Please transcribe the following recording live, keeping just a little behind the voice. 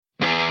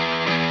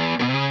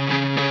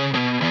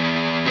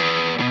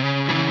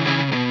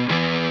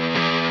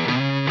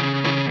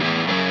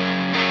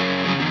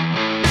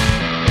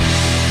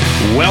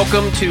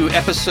Welcome to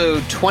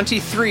episode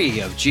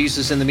 23 of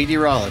Jesus and the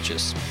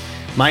Meteorologist.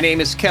 My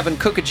name is Kevin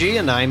Kookogee,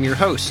 and I'm your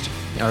host.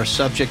 Our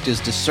subject is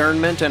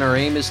discernment, and our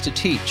aim is to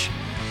teach,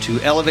 to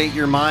elevate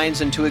your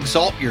minds and to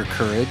exalt your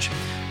courage,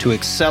 to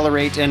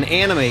accelerate and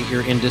animate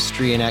your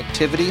industry and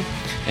activity,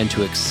 and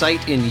to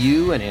excite in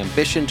you an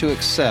ambition to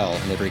excel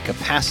in every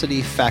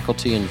capacity,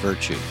 faculty, and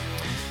virtue.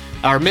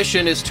 Our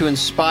mission is to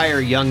inspire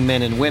young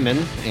men and women,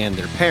 and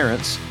their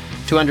parents,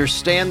 to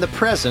understand the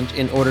present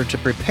in order to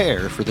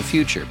prepare for the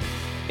future,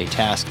 a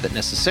task that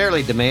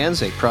necessarily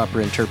demands a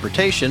proper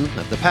interpretation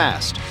of the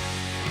past.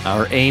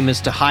 Our aim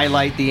is to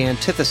highlight the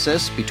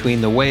antithesis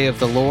between the way of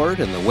the Lord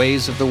and the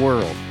ways of the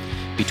world,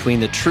 between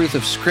the truth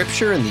of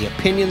Scripture and the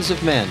opinions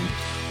of men,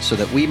 so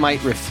that we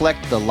might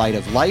reflect the light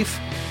of life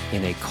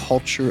in a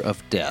culture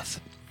of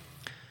death.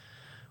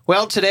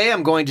 Well, today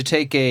I'm going to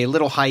take a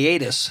little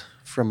hiatus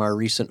from our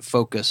recent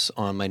focus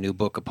on my new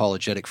book,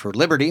 Apologetic for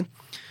Liberty,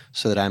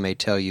 so that I may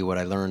tell you what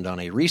I learned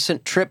on a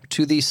recent trip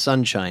to the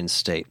Sunshine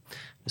State.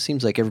 It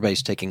seems like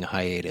everybody's taking a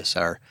hiatus.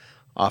 Our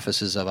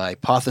offices of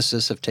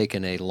Hypothesis have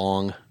taken a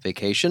long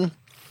vacation.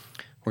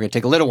 We're going to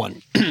take a little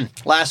one.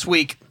 Last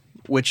week,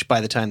 which by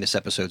the time this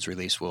episode's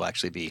released will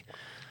actually be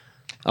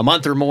a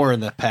month or more in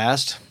the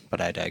past, but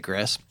I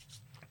digress.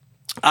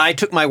 I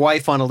took my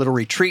wife on a little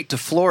retreat to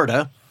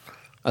Florida,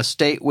 a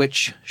state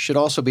which should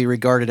also be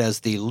regarded as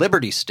the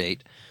Liberty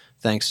State,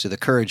 thanks to the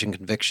courage and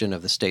conviction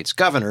of the state's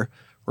governor,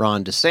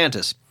 Ron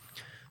DeSantis,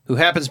 who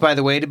happens, by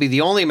the way, to be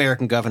the only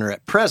American governor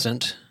at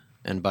present,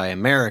 and by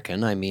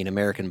American, I mean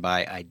American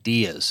by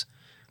ideas,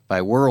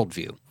 by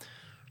worldview.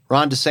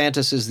 Ron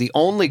DeSantis is the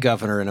only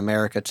governor in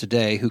America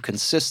today who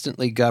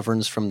consistently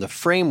governs from the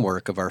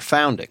framework of our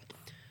founding,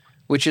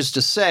 which is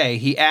to say,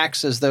 he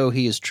acts as though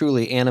he is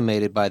truly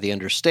animated by the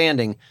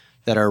understanding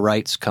that our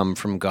rights come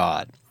from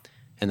God,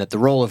 and that the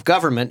role of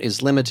government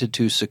is limited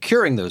to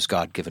securing those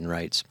God-given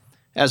rights,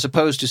 as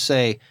opposed to,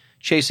 say,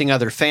 chasing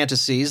other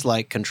fantasies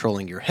like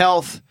controlling your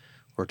health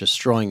or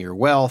destroying your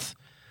wealth,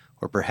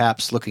 or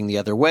perhaps looking the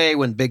other way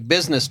when big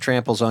business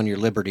tramples on your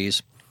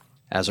liberties,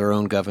 as our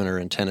own governor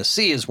in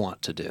Tennessee is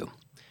wont to do.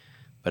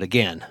 But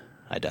again,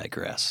 I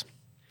digress.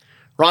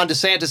 Ron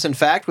DeSantis, in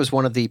fact, was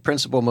one of the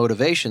principal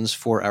motivations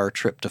for our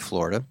trip to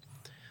Florida.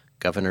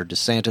 Governor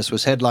DeSantis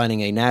was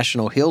headlining a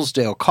National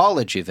Hillsdale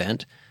College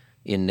event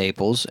in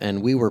Naples,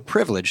 and we were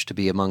privileged to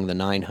be among the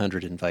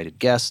 900 invited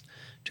guests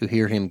to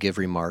hear him give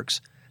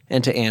remarks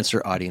and to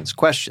answer audience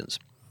questions.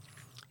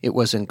 It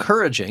was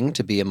encouraging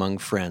to be among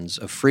friends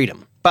of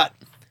freedom. But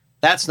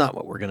that's not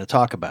what we're going to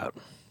talk about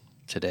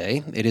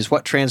today. It is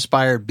what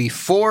transpired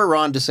before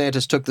Ron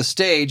DeSantis took the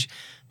stage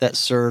that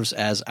serves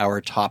as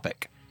our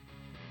topic.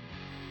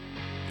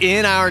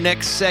 In our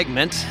next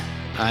segment,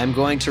 I'm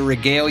going to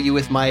regale you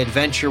with my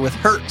adventure with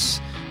Hertz,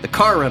 the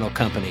car rental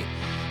company,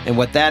 and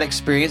what that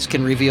experience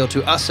can reveal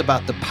to us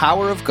about the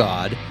power of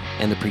God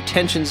and the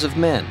pretensions of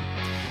men.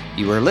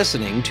 You are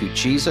listening to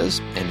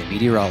Jesus and the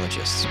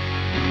Meteorologists.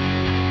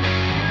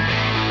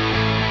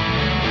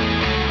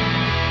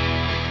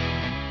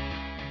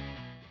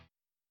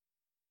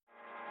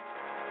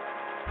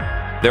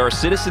 There are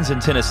citizens in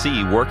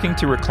Tennessee working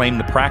to reclaim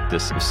the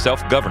practice of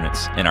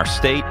self-governance in our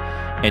state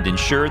and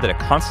ensure that a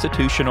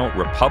constitutional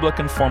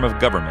Republican form of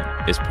government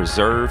is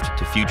preserved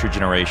to future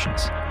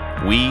generations.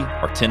 We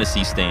are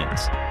Tennessee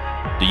Stands.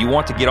 Do you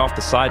want to get off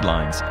the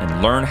sidelines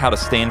and learn how to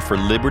stand for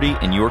liberty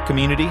in your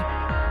community?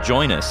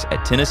 Join us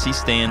at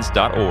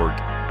TennesseeStands.org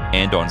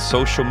and on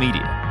social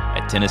media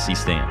at Tennessee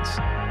Stands.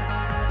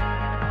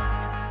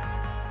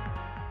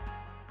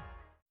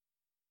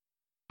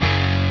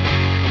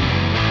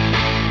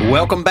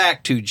 Welcome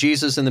back to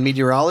Jesus and the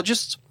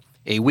Meteorologists,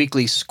 a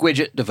weekly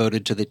squidget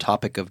devoted to the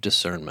topic of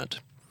discernment.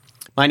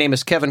 My name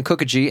is Kevin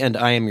Kookogee, and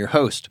I am your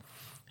host.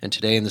 And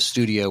today in the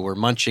studio, we're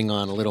munching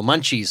on a little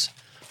munchies.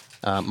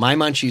 My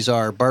munchies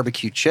are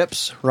barbecue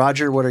chips.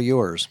 Roger, what are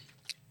yours?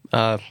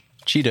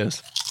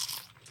 Cheetos.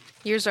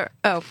 Yours are,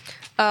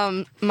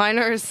 mine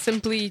are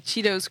simply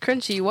Cheetos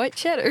Crunchy White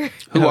Cheddar.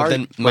 Who are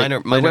then you? mine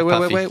are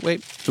puffy.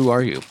 Wait. Who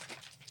are you?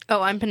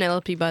 Oh, I'm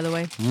Penelope, by the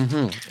way.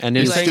 Mm-hmm. And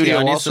in You the think the studio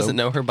audience also. doesn't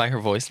know her by her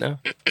voice now?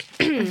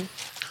 Maybe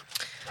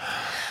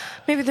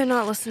they're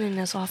not listening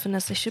as often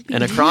as they should be.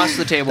 And across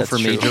the table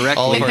from me, True.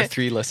 All of directly, our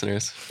 3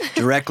 listeners.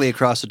 directly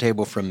across the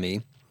table from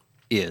me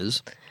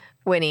is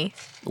Winnie.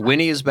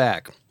 Winnie is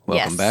back.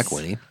 Welcome Yes. back,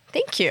 Winnie.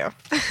 Thank you.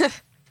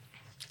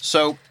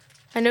 So,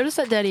 I noticed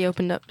that Daddy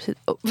opened up his...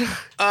 Oh.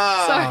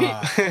 Sorry.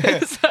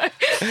 Sorry.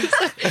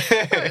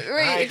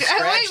 Wait,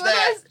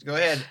 Go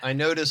ahead. I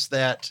noticed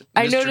that.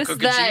 I Mr. noticed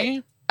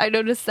Kookogee- I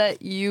noticed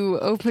that you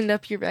opened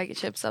up your bag of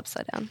chips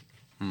upside down.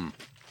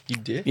 You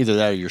did? Either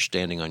that or you're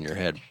standing on your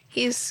head.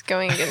 He's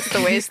going against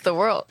the ways of the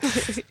world.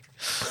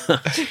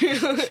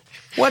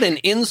 What an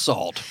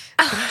insult.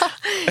 No,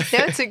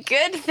 it's a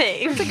good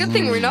thing. It's a good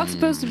thing we're not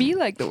supposed to be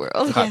like the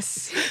world.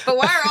 Yes. But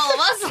why are all of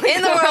us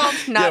in the world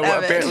not well,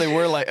 of it?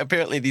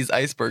 apparently these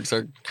icebergs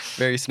are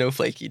very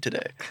snowflakey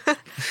today. All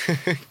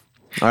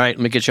right, let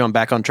me get you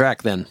back on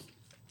track then.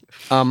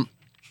 I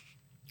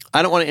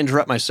don't want to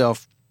interrupt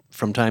myself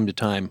from time to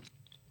time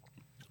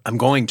I'm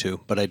going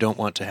to, but I don't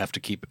want to have to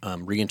keep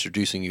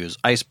reintroducing you as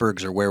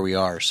icebergs or where we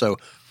are. So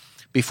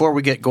before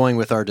we get going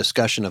with our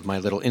discussion of my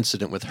little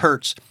incident with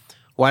Hertz,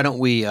 why don't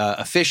we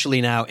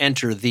officially now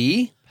enter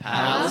the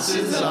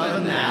Palaces of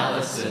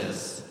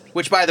Analysis,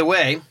 which, by the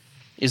way,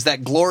 is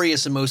that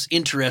glorious and most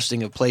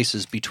interesting of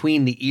places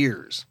between the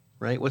ears,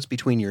 right? What's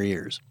between your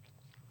ears?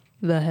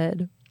 The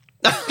head.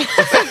 No!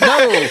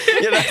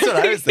 Yeah, that's what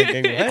I was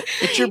thinking. What?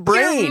 It's your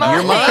brain,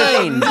 your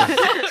mind.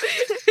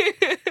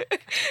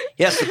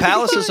 Yes, the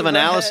Palaces of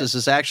Analysis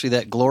is actually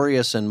that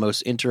glorious and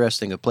most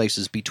interesting of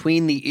places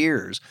between the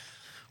ears,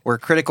 where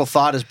critical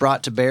thought is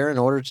brought to bear in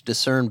order to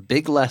discern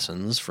big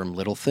lessons from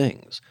little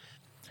things,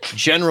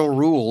 general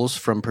rules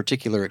from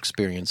particular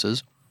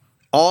experiences,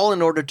 all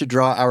in order to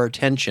draw our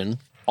attention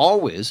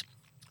always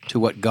to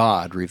what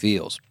God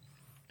reveals.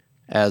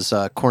 As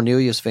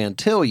Cornelius Van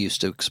Til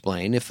used to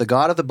explain, if the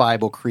God of the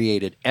Bible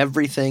created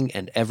everything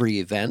and every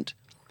event,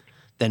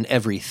 then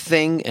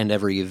everything and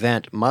every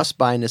event must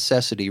by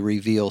necessity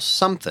reveal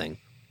something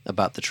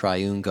about the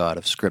triune God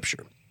of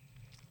Scripture.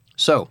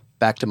 So,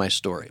 back to my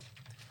story.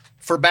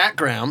 For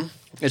background,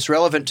 it's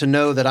relevant to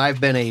know that I've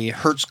been a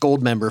Hertz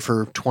Gold member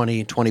for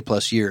 20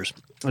 plus years.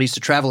 I used to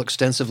travel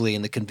extensively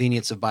in the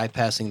convenience of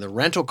bypassing the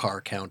rental car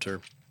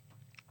counter,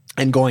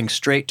 and going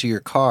straight to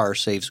your car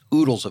saves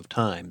oodles of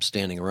time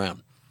standing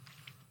around.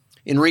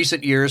 In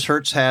recent years,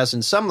 Hertz has,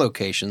 in some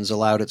locations,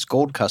 allowed its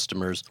Gold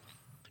customers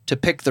to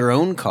pick their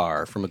own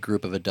car from a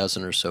group of a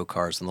dozen or so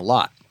cars in the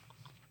lot.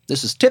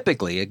 This is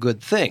typically a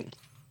good thing,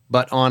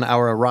 but on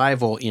our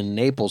arrival in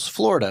Naples,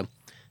 Florida,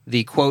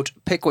 the, quote,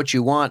 pick what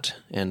you want,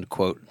 end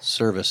quote,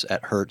 service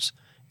at Hertz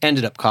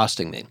ended up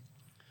costing me.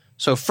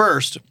 So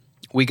first,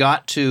 we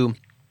got to,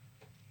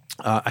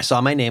 I saw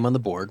my name on the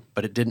board,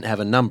 but it didn't have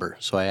a number,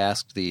 so I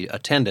asked the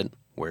attendant,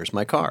 where's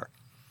my car?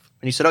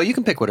 And he said, oh, you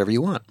can pick whatever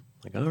you want.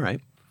 I'm like, all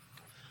right.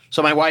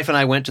 So my wife and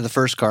I went to the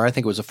first car, I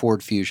think it was a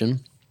Ford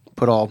Fusion,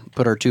 put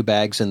our 2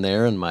 bags in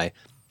there and my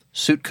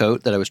suit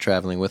coat that I was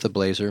traveling with, a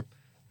blazer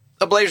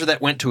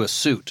that went to a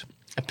suit.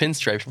 A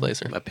pinstripe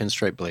blazer. A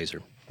pinstripe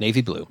blazer,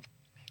 navy blue.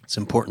 It's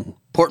an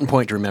important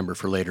point to remember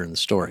for later in the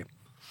story.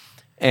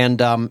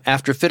 And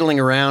after fiddling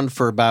around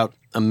for about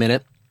a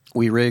minute,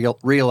 we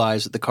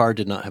realized that the car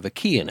did not have a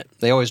key in it.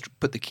 They always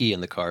put the key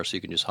in the car so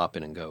you can just hop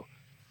in and go.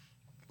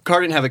 Car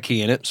didn't have a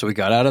key in it, so we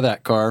got out of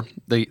that car.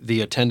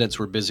 The attendants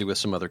were busy with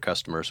some other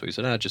customers, so we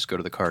said, just go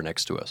to the car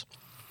next to us.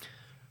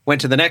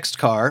 Went to the next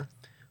car,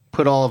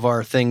 put all of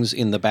our things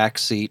in the back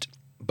seat,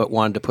 but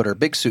wanted to put our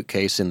big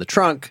suitcase in the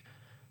trunk.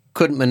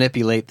 Couldn't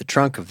manipulate the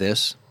trunk of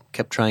this.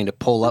 Kept trying to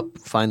pull up,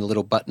 find the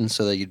little button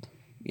so that you'd,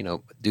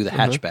 do the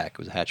hatchback. It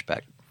was a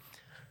hatchback.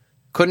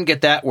 Couldn't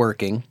get that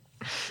working.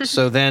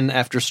 So then,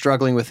 after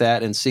struggling with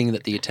that and seeing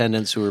that the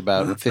attendants who were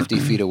about 50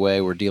 feet away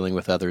were dealing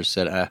with others,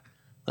 said,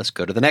 let's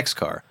go to the next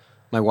car.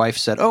 My wife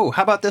said, oh,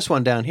 how about this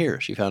one down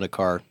here? She found a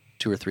car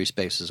 2 or 3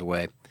 spaces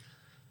away.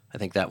 I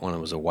think that one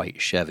was a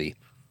white Chevy.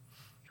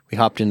 We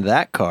hopped into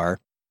that car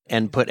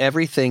and put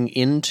everything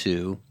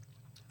into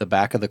the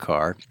back of the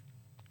car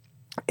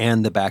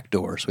and the back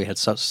door. So we had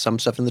some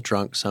stuff in the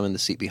trunk, some in the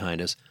seat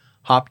behind us,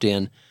 hopped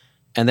in,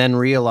 and then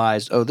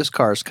realized, oh, this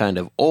car is kind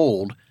of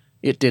old.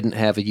 It didn't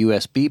have a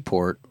USB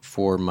port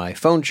for my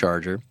phone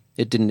charger.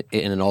 And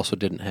it also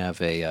didn't have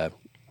a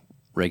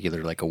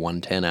regular, like a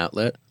 110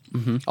 outlet.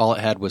 Mm-hmm. All it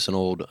had was an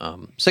old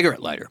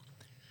cigarette lighter.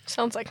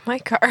 Sounds like my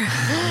car.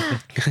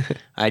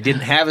 I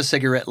didn't have a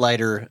cigarette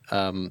lighter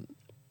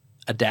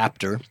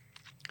adapter.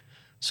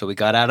 So we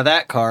got out of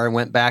that car and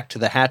went back to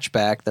the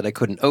hatchback that I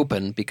couldn't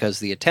open because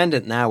the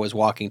attendant now was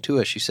walking to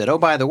us. She said, oh,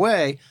 by the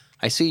way,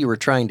 I see you were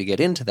trying to get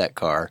into that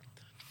car.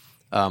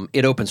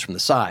 It opens from the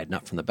side,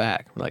 not from the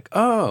back. We're like,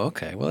 oh,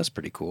 okay. Well, that's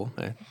pretty cool.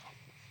 I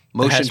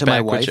motioned to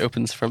my wife. Which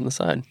opens from the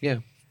side. Yeah.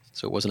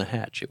 So it wasn't a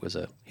hatch. It was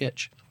a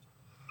hitch.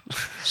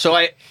 So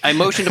I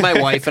motioned to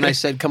my wife and I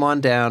said, come on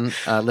down.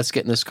 Let's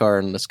get in this car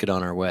and let's get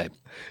on our way.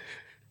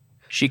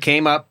 She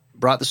came up,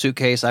 brought the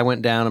suitcase. I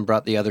went down and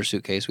brought the other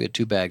suitcase. We had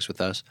 2 bags with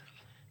us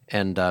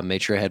and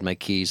made sure I had my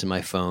keys and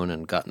my phone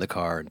and got in the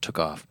car and took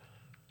off.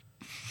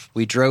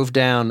 We drove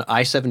down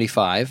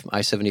I-75.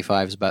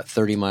 I-75 is about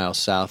 30 miles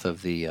south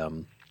of the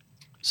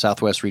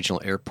Southwest Regional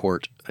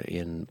Airport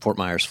in Fort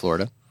Myers,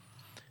 Florida.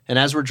 And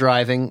as we're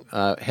driving,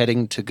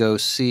 heading to go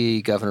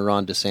see Governor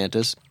Ron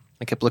DeSantis,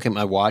 I kept looking at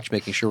my watch,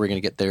 making sure we're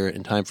going to get there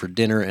in time for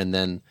dinner, and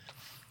then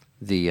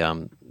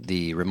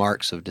the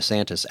remarks of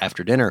DeSantis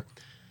after dinner.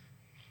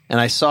 And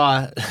I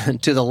saw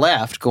to the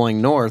left,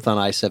 going north on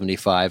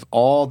I-75,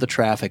 all the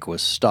traffic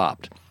was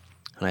stopped.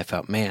 And I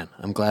thought, man,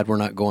 I'm glad we're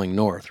not going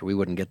north, or we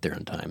wouldn't get there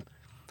in time.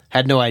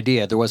 Had no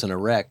idea. There wasn't a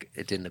wreck.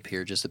 It didn't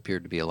appear. Just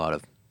appeared to be a lot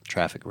of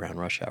traffic around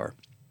rush hour.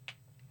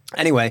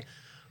 Anyway,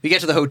 we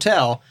get to the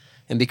hotel,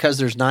 and because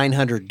there's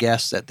 900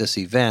 guests at this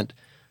event,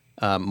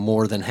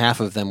 more than half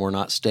of them were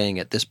not staying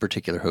at this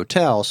particular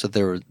hotel, so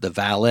the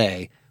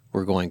valet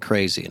were going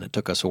crazy, and it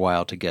took us a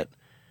while to get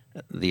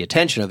the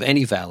attention of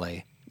any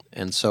valet.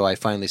 And so I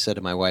finally said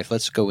to my wife,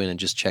 let's go in and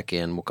just check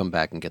in. We'll come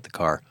back and get the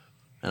car,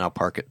 and I'll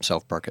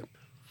self-park it.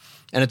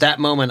 And at that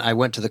moment, I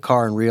went to the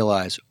car and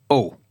realized,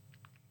 oh,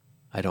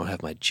 I don't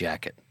have my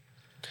jacket.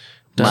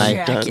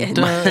 Jacket.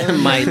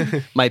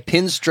 My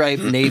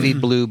pinstripe navy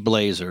blue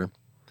blazer,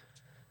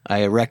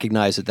 I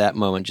recognized at that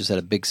moment, just had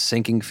a big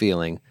sinking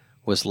feeling,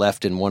 was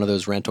left in one of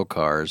those rental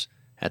cars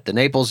at the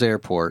Naples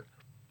airport,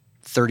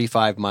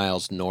 35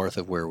 miles north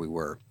of where we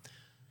were.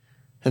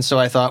 And so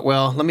I thought,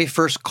 well, let me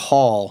first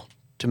call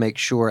to make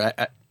sure.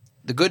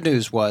 The good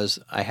news was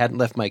I hadn't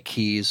left my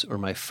keys or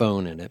my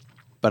phone in it,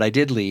 but I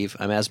did leave.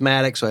 I'm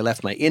asthmatic, so I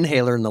left my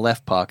inhaler in the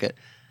left pocket,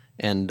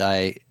 and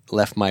I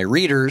left my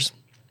readers,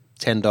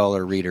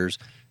 $10 readers,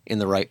 in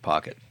the right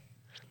pocket.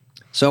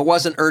 So it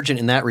wasn't urgent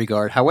in that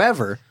regard.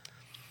 However,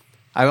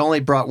 I only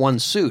brought one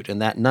suit,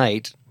 and that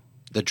night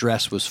the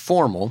dress was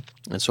formal,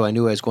 and so I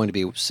knew I was going to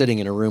be sitting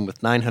in a room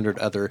with 900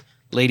 other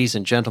ladies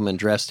and gentlemen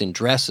dressed in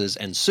dresses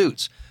and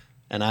suits,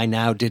 and I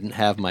now didn't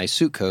have my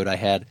suit coat. I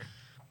had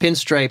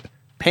pinstripe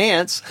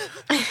pants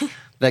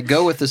that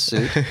go with the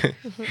suit,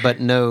 but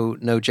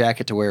no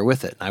jacket to wear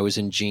with it. I was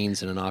in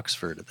jeans and an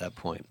Oxford at that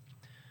point.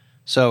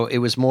 So it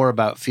was more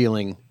about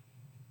feeling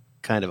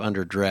kind of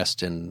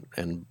underdressed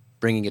and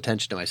bringing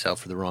attention to myself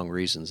for the wrong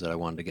reasons that I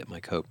wanted to get my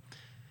coat.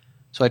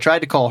 So I tried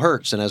to call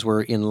Hertz, and as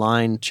we're in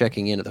line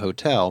checking in at the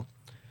hotel,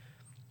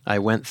 I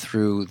went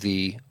through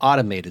the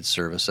automated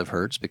service of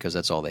Hertz because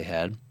that's all they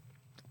had.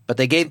 But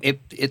they gave it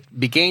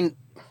began,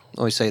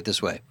 let me say it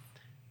this way.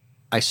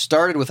 I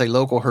started with a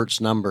local Hertz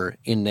number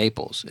in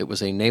Naples. It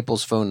was a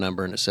Naples phone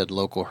number, and it said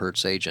local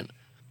Hertz agent.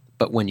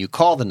 But when you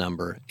call the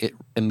number, it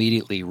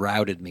immediately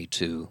routed me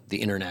to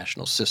the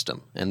international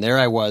system. And there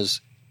I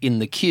was in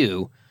the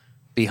queue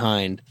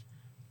behind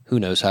who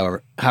knows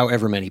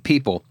however many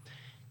people.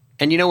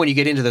 And you know, when you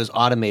get into those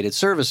automated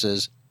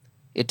services,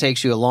 it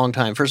takes you a long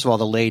time. First of all,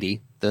 the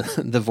lady,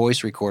 the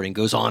voice recording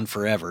goes on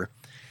forever.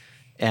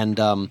 And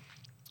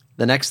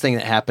the next thing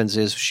that happens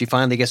is she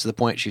finally gets to the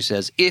point, she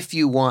says, if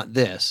you want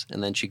this,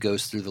 and then she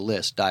goes through the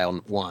list, dial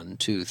 1,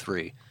 2,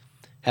 3.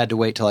 Had to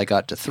wait till I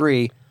got to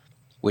 3,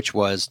 which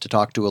was to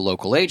talk to a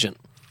local agent.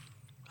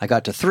 I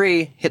got to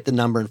 3, hit the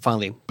number, and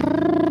finally,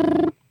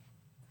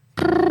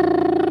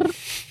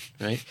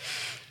 right?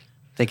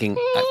 Thinking,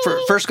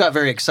 first got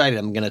very excited.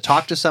 I'm going to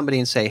talk to somebody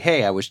and say,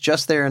 hey, I was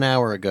just there an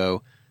hour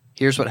ago.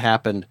 Here's what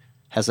happened.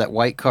 Has that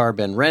white car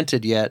been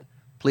rented yet?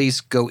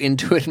 Please go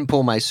into it and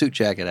pull my suit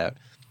jacket out.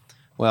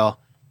 Well,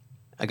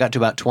 I got to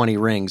about 20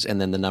 rings,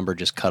 and then the number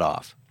just cut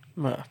off.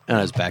 And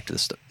I was back to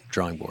the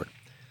drawing board.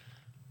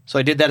 So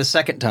I did that a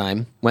second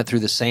time, went through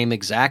the same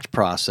exact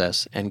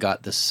process, and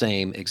got the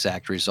same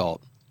exact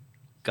result.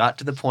 Got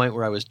to the point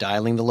where I was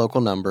dialing the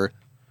local number,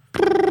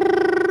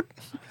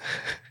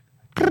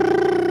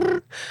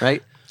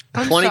 right?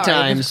 I'm 20 sorry,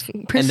 times, the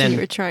and person then you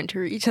were trying to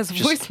reach has a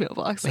voicemail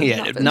box. that's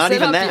yeah, been not set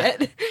even up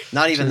that. yet.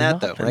 Not even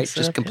that, though, been right? set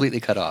Just up completely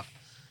cut off.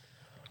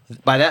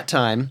 By that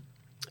time,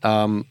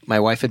 my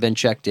wife had been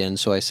checked in,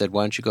 so I said,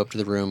 why don't you go up to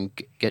the room,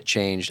 get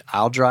changed.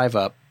 I'll drive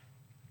up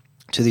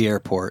to the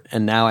airport,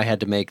 and now I had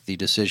to make the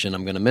decision.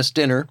 I'm going to miss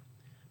dinner,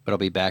 but I'll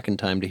be back in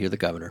time to hear the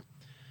governor.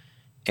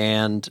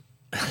 And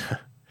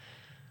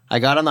I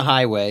got on the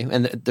highway,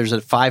 and there's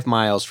 5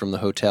 miles from the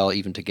hotel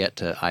even to get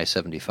to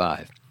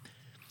I-75.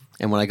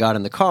 And when I got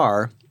in the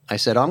car, I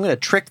said, I'm going to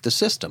trick the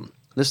system.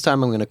 This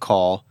time I'm going to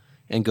call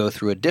and go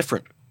through a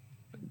different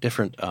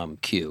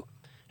queue.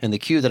 And the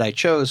queue that I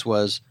chose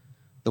was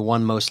the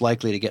one most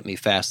likely to get me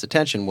fast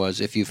attention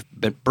was if you've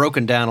been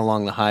broken down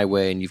along the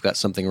highway and you've got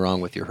something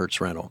wrong with your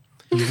Hertz rental.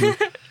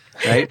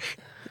 Right?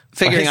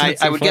 Figuring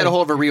I would get a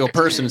hold of a real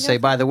person and say,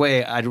 by the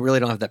way, I really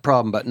don't have that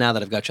problem, but now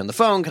that I've got you on the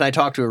phone, can I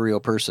talk to a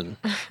real person?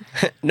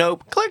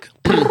 Nope. Click.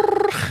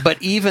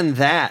 But even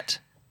that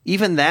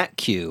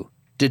queue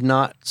did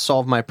not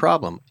solve my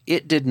problem.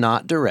 It did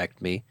not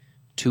direct me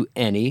to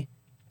any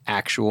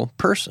actual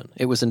person.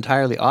 It was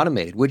entirely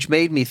automated, which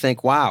made me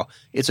think, wow,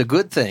 it's a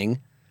good thing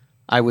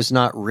I was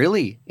not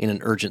really in an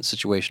urgent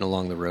situation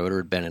along the road or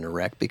had been in a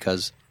wreck,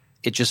 because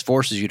it just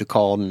forces you to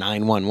call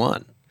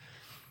 911.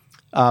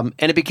 And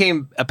it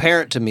became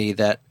apparent to me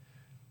that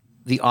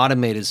the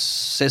automated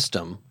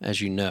system,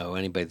 as you know,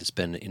 anybody that's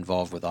been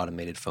involved with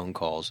automated phone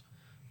calls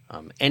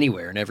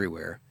anywhere and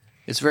everywhere,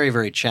 it's very,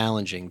 very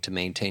challenging to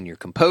maintain your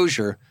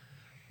composure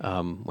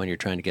when you're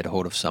trying to get a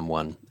hold of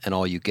someone, and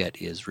all you get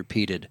is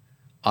repeated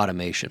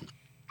automation.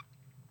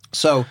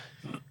 So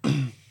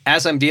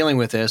as I'm dealing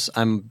with this,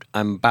 I'm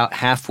about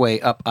halfway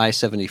up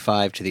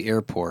I-75 to the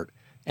airport,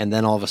 and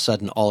then all of a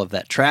sudden, all of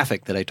that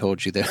traffic that I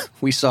told you that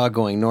we saw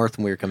going north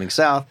when we were coming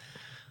south,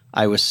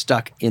 I was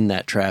stuck in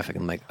that traffic.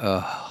 I'm like,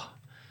 oh.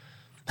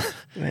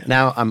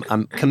 Now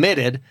I'm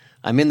committed.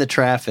 I'm in the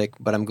traffic,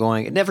 but I'm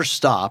going. It never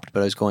stopped, but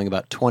I was going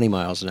about 20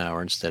 miles an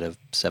hour instead of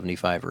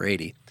 75 or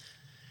 80.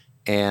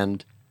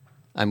 And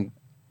I'm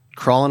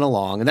crawling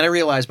along. And then I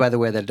realized, by the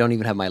way, that I don't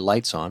even have my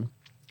lights on.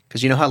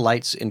 Because you know how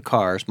lights in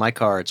cars, my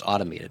car, it's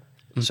automated.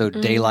 So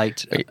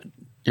daylight. Wait,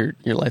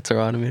 your lights are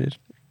automated?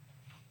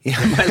 Yeah,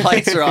 my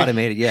lights are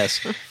automated, yes.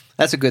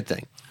 That's a good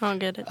thing. I don't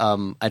get it.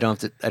 I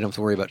don't have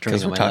to worry about turning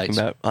Because on we're my talking lights.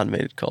 about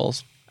automated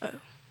calls.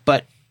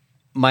 But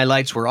my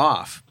lights were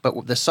off,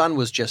 but the sun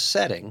was just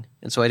setting,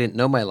 and so I didn't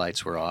know my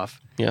lights were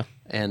off. Yeah.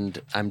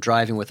 And I'm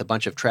driving with a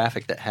bunch of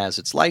traffic that has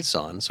its lights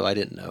on, so I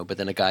didn't know. But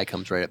then a guy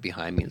comes right up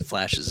behind me and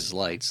flashes his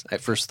lights. I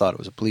first thought it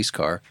was a police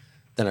car.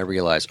 Then I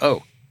realized,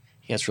 oh,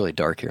 yeah, it's really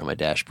dark here on my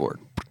dashboard.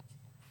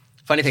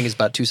 Funny thing is,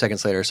 about 2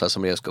 seconds later, I saw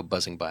somebody else go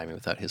buzzing by me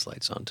without his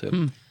lights on,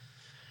 too.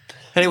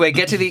 Anyway,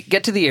 get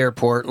to the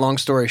airport. Long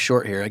story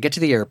short here. I get to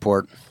the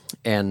airport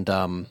and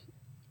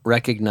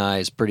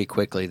recognize pretty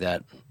quickly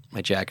that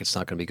my jacket's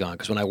not going to be gone.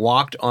 Because when I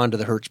walked onto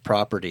the Hertz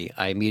property,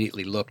 I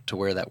immediately looked to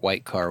where that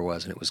white car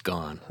was, and it was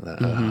gone.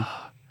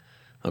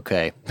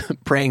 Okay.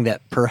 Praying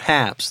that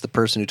perhaps the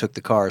person who took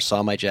the car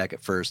saw my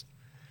jacket first,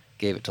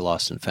 gave it to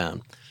Lost and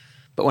Found.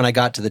 But when I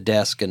got to the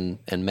desk and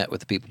met with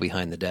the people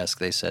behind the desk,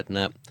 they said,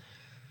 no,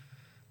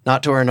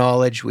 not to our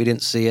knowledge. We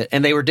didn't see it.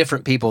 And they were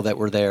different people that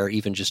were there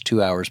even just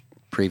 2 hours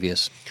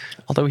previous.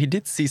 Although he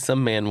did see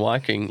some man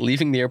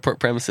leaving the airport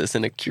premises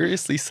in a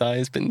curiously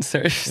sized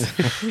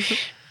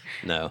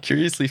No.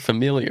 Curiously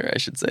familiar, I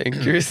should say.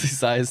 Curiously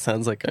sized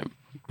sounds like I'm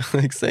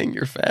like saying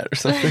you're fat or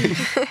something.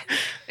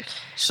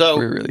 So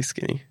we're really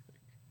skinny.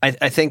 I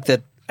think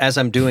that as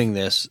I'm doing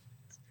this,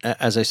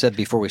 as I said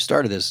before we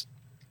started this,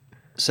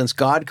 since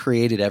God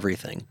created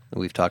everything, and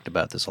we've talked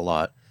about this a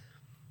lot,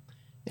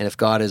 and if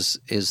God is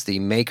the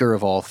maker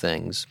of all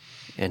things,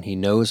 and he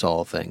knows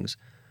all things,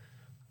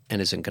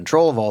 and is in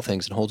control of all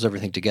things and holds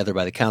everything together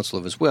by the counsel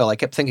of his will, I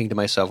kept thinking to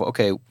myself,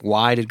 okay,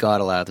 why did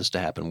God allow this to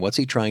happen? What's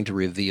he trying to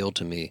reveal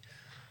to me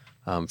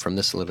from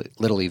this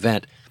little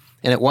event?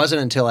 And it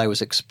wasn't until I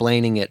was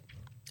explaining it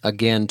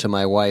again to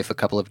my wife a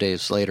couple of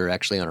days later,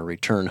 actually on a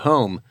return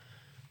home,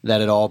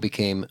 that it all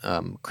became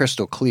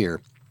crystal clear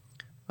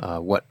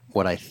what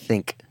I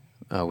think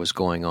was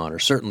going on, or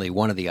certainly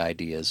one of the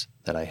ideas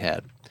that I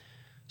had.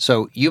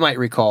 So you might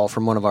recall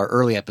from one of our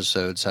early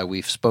episodes how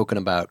we've spoken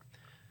about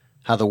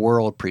how the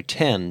world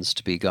pretends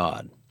to be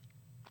God.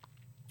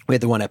 We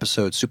had the one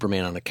episode,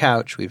 Superman on a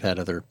Couch. We've had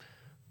other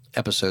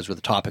episodes where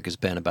the topic has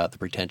been about the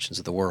pretensions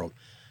of the world.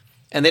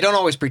 And they don't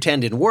always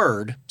pretend in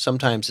word.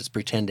 Sometimes it's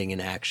pretending in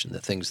action, the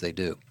things they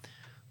do.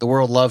 The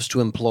world loves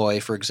to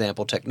employ, for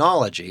example,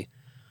 technology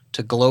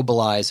to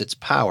globalize its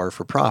power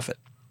for profit.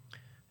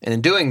 And in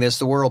doing this,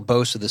 the world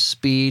boasts of the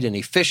speed and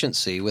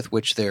efficiency with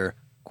which their,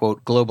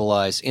 quote,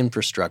 globalized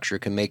infrastructure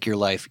can make your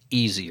life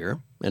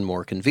easier and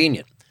more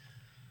convenient.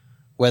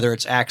 Whether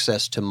it's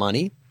access to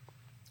money,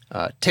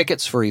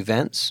 tickets for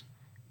events,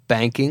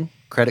 banking,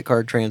 credit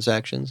card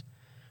transactions,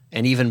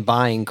 and even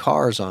buying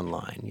cars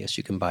online. Yes,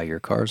 you can buy your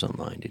cars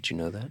online. Did you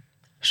know that?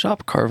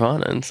 Shop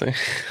Carvana and say,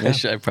 Yeah.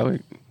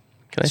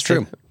 It's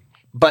true.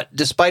 But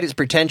despite its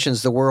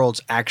pretensions, the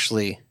world's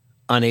actually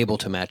unable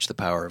to match the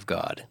power of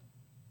God,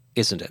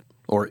 isn't it?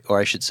 Or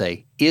I should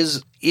say,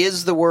 is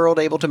the world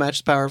able to match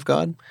the power of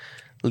God?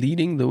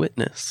 Leading the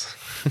witness.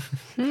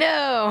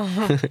 No.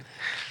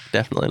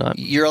 Definitely not.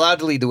 You're allowed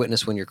to lead the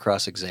witness when you're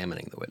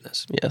cross-examining the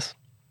witness. Yes.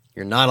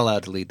 You're not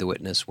allowed to lead the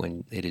witness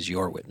when it is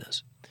your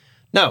witness.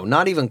 No,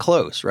 not even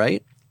close,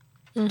 right?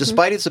 Mm-hmm.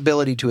 Despite its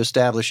ability to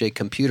establish a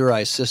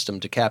computerized system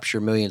to capture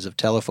millions of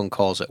telephone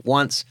calls at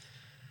once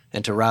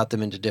and to route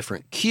them into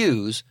different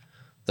queues,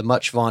 the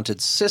much-vaunted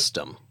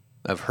system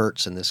of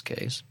Hertz in this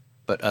case,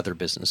 but other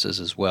businesses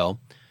as well,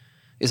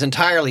 is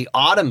entirely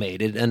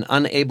automated and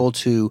unable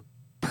to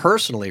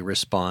personally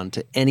respond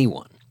to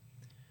anyone.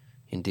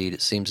 Indeed,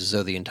 it seems as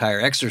though the entire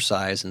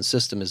exercise and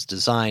system is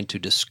designed to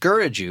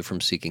discourage you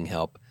from seeking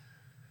help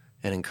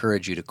and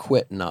encourage you to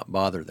quit and not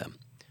bother them.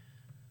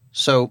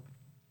 So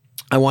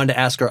I wanted to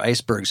ask our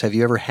icebergs, have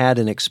you ever had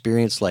an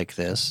experience like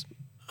this?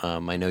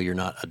 I know you're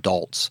not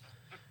adults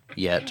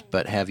yet,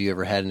 but have you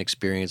ever had an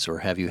experience, or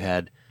have you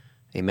had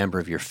a member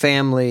of your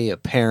family, a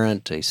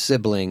parent, a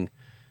sibling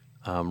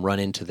run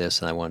into this?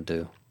 And I wanted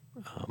to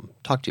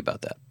talk to you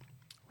about that.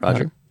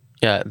 Roger?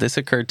 Yeah, this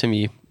occurred to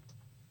me.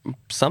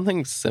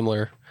 Something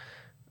similar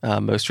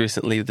most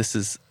recently. This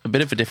is a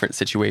bit of a different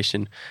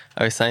situation.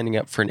 I was signing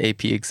up for an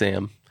AP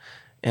exam,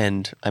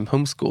 and I'm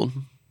homeschooled,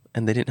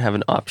 and they didn't have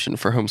an option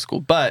for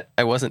homeschool. But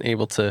I wasn't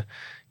able to,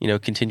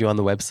 continue on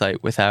the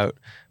website without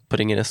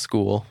putting in a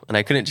school, and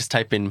I couldn't just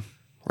type in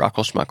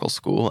Rockle Schmuckle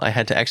school. I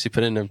had to actually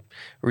put in a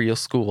real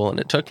school, and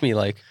it took me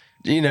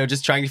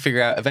just trying to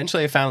figure out.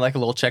 Eventually, I found a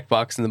little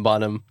checkbox in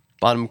the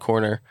bottom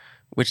corner,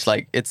 which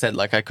it said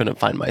I couldn't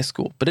find my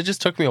school. But it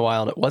just took me a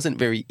while, and it wasn't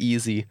very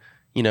easy,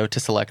 to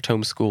select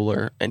homeschool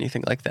or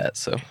anything like that.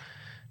 So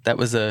that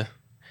was it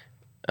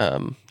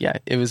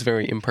was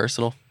very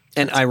impersonal.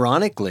 And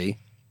ironically,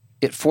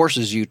 it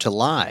forces you to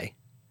lie,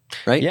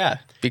 right? Yeah,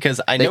 because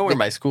I know where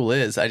my school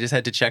is. I just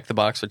had to check the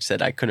box which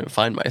said I couldn't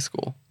find my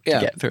school to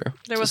get through.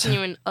 There wasn't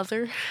even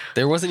other?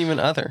 There wasn't even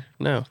other,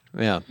 no.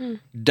 Yeah.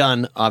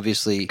 Done,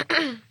 obviously,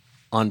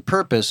 on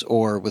purpose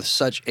or with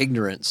such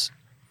ignorance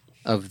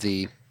of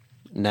the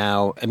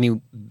now,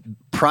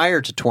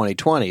 prior to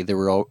 2020, there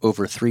were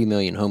over 3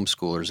 million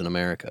homeschoolers in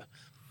America.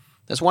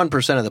 That's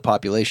 1% of the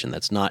population.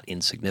 That's not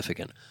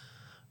insignificant.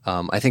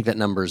 I think that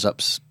number is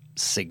up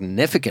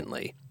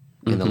significantly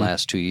in the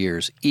last 2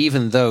 years,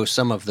 even though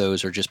some of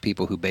those are just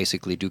people who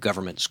basically do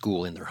government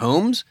school in their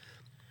homes.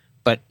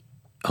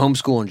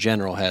 homeschool in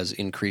general has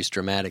increased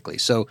dramatically.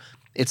 So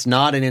it's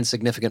not an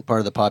insignificant part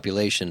of the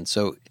population.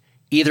 So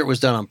either it was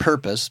done on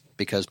purpose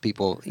because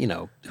people,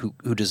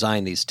 who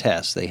design these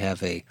tests, they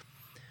have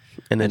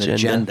an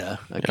agenda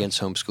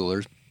against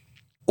homeschoolers,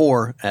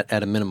 or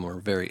at a minimum are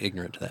very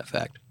ignorant to that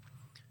fact.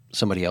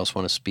 Somebody else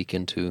want to speak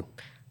into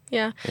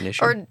an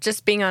issue? Or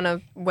just being on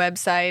a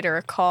website or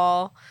a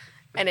call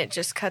and it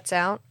just cuts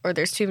out, or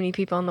there's too many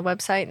people on the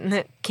website and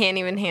it can't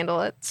even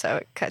handle it, so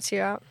it cuts you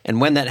out. And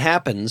when that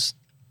happens,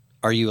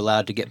 are you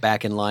allowed to get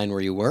back in line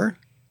where you were?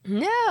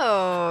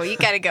 No, you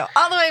got to go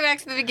all the way back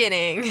to the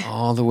beginning.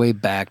 All the way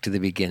back to the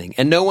beginning.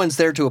 And no one's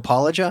there to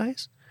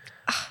apologize?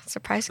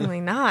 Surprisingly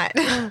not.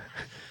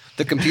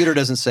 The computer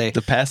doesn't say...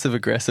 The passive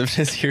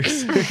aggressiveness here.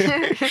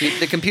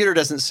 The computer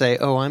doesn't say,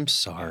 "Oh, I'm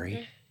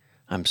sorry.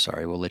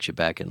 We'll let you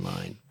back in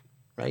line."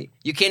 Right?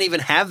 You can't even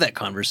have that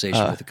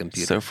conversation with the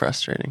computer. So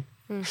frustrating.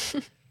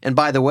 And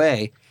by the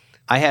way,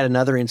 I had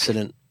another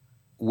incident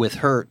with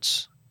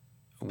Hertz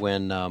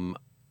when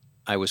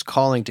I was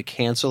calling to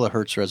cancel a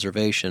Hertz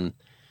reservation,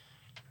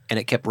 and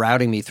it kept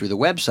routing me through the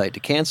website to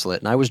cancel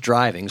it. And I was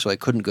driving, so I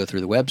couldn't go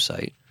through the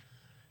website.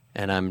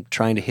 And I'm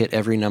trying to hit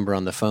every number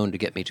on the phone to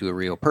get me to a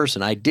real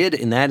person. I did,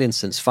 in that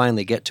instance,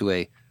 finally get to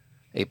a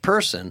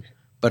person,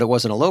 but it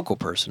wasn't a local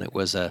person. It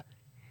was a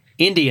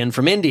Indian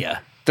from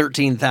India,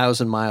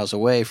 13,000 miles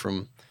away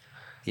from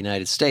the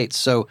United States.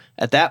 So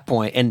at that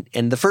point,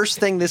 and the first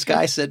thing this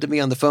guy said to me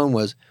on the phone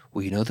was,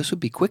 "Well, this would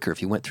be quicker if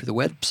you went through the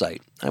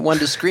website." I wanted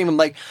to scream. I'm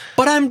like,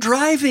 "But I'm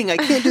driving. I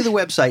can't do the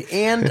website,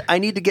 and I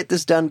need to get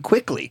this done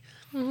quickly."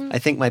 I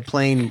think my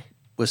plane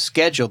was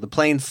scheduled.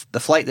 The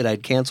flight that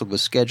I'd canceled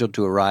was scheduled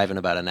to arrive in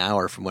about an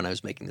hour from when I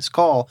was making this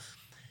call.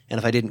 And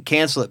if I didn't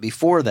cancel it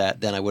before that,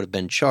 then I would have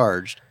been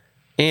charged.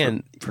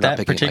 And for not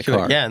picking up my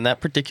car. And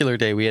that particular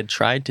day, we had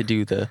tried to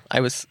do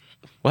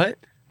what?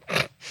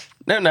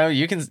 No,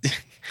 you can.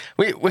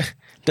 Wait,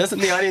 doesn't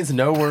the audience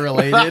know we're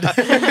related?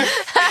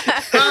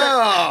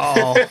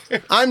 Oh,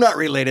 I'm not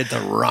related to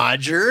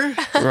Roger.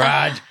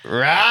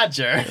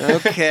 Roger.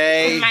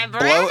 Okay. My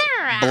brother,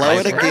 blow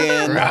it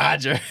again.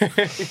 Roger.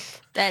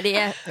 Daddy.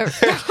 Oh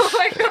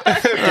my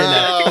God.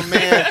 Oh,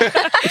 man.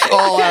 It's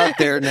all out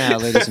there now,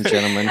 ladies and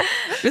gentlemen.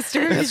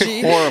 Mr. That's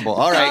Eugene. horrible.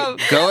 All right.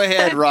 Go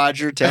ahead,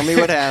 Roger. Tell me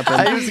what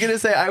happened. I was going to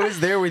say, I was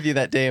there with you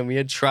that day, and we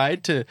had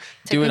tried to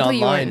do it Technically,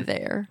 you online. weren't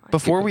there.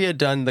 Before we had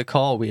done the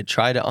call, we had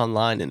tried it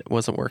online, and it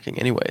wasn't working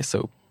anyway.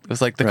 So it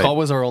was like the call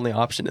was our only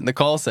option. And the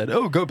call said,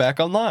 "Oh, go back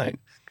online."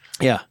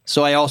 Yeah.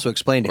 So I also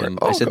explained to him,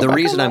 I said, the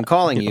reason I'm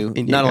calling you,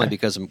 not only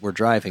because we're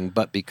driving,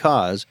 but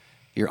because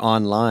you're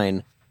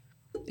online,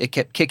 it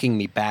kept kicking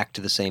me back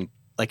to the same,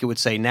 like it would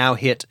say, "Now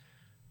hit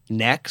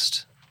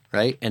next,"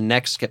 right? And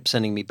next kept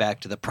sending me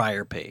back to the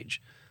prior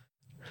page.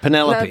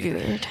 Penelope. That'd be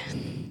weird.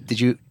 Did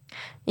you?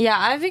 Yeah,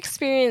 I've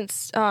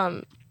experienced,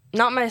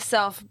 not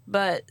myself,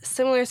 but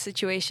similar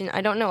situation.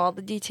 I don't know all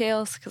the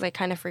details because I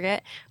kind of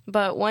forget.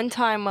 But one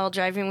time while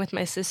driving with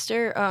my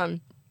sister, I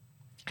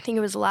think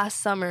it was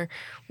last summer,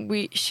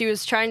 she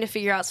was trying to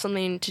figure out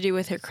something to do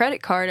with her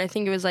credit card. I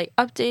think it was like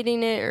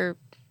updating it, or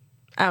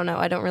I don't know.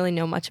 I don't really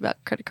know much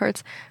about credit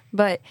cards.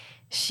 But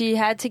she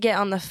had to get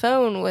on the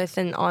phone with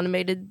an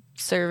automated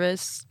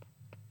service.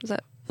 Is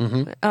that?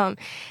 Mm-hmm.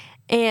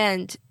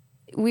 And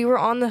we were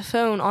on the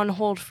phone on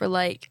hold for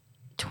like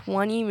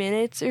 20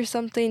 minutes or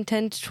something,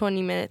 10 to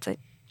 20 minutes. I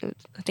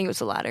think it was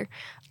the latter.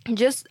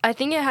 I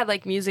think it had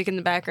like music in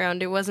the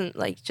background. It wasn't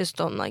like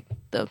just on like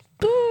the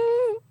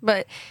boo,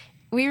 but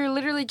we were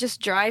literally just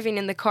driving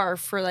in the car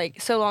for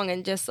like so long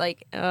and just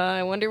like,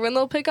 I wonder when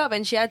they'll pick up.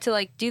 And she had to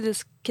like do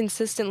this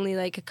consistently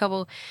like a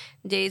couple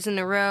days in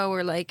a row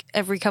or like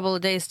every couple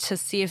of days to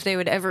see if they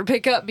would ever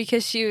pick up,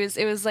 because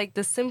it was like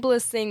the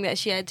simplest thing that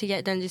she had to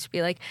get done, just to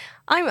be like,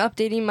 "I'm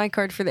updating my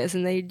card for this."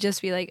 And they'd just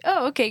be like,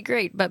 "Oh, okay,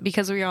 great." But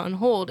because we were on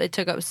hold, it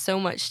took up so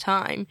much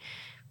time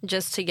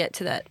just to get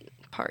to that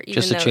part.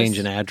 Just to change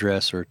an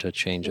address or to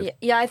change it.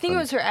 Yeah, I think it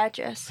was her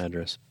address.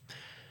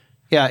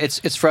 Yeah,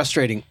 it's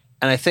frustrating.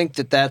 And I think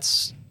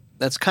that's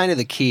kind of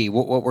the key.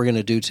 What we're going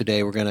to do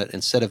today, we're going to,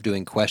 instead of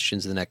doing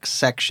questions in the next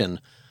section,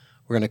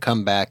 we're going to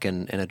come back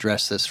and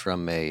address this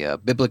from a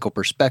biblical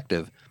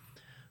perspective.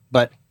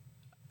 But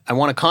I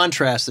want to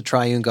contrast the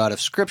triune God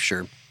of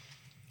Scripture,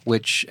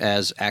 which,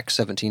 as Acts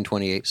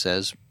 17:28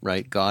 says,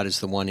 right, God is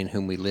the one in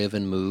whom we live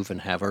and move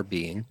and have our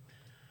being.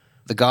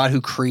 The God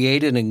who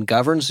created and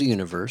governs the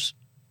universe,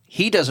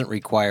 he doesn't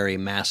require a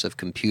massive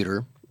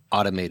computer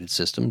automated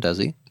system, does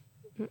he?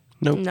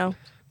 Nope.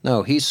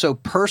 No, he's so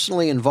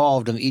personally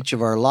involved in each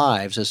of our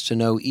lives as to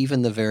know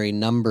even the very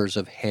numbers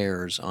of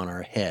hairs on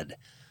our head.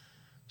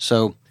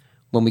 So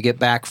when we get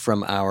back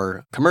from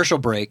our commercial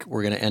break,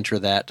 we're going to enter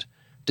that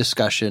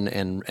discussion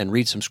and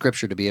read some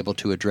scripture to be able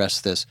to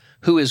address this.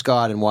 Who is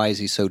God and why is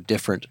he so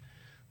different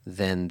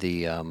than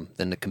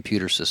the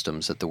computer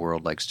systems that the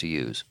world likes to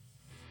use?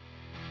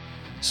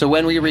 So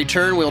when we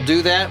return, we'll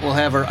do that. We'll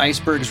have our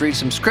icebergs read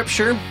some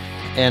scripture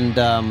and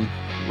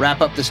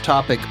wrap up this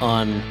topic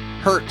on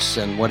Hertz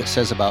and what it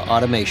says about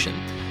automation.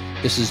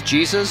 This is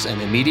Jesus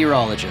and the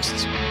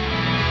Meteorologists.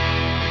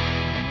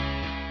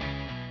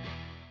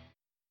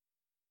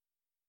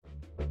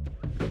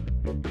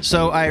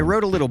 So I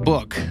wrote a little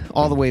book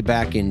all the way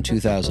back in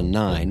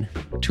 2009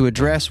 to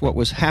address what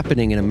was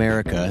happening in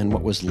America and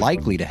what was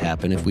likely to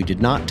happen if we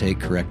did not take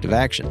corrective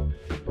action.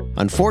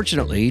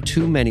 Unfortunately,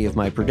 too many of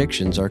my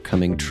predictions are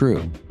coming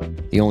true.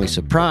 The only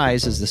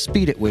surprise is the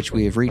speed at which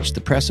we have reached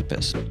the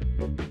precipice.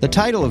 The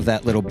title of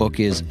that little book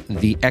is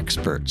The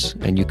Experts,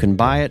 and you can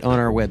buy it on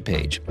our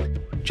webpage.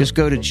 Just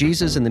go to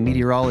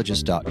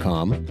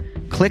JesusandTheMeteorologist.com,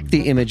 click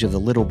the image of the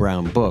little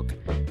brown book,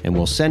 and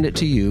we'll send it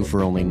to you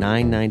for only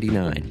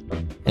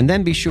 $9.99. And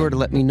then be sure to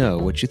let me know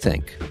what you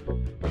think.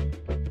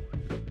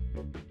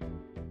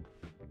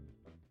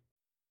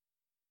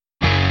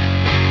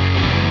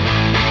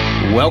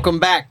 Welcome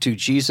back to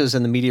Jesus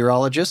and the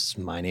Meteorologists.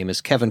 My name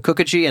is Kevin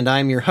Kookogey, and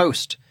I'm your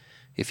host.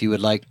 If you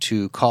would like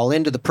to call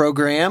into the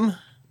program,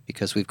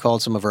 because we've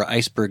called some of our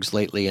icebergs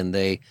lately, and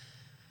they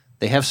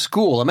have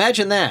school.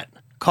 Imagine that.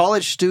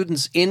 College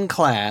students in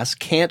class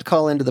can't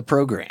call into the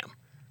program.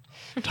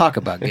 Talk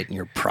about getting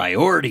your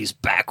priorities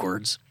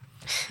backwards.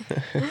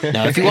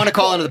 Now, if you want to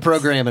call into the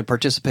program and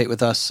participate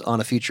with us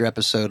on a future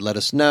episode, let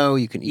us know.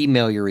 You can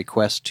email your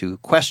request to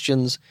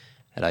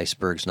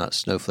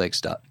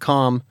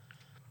questions@icebergsnotsnowflakes.com.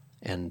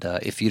 And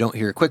if you don't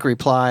hear a quick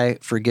reply,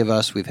 forgive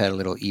us. We've had a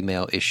little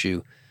email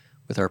issue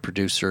with our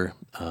producer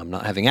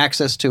not having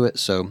access to it,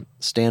 so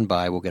stand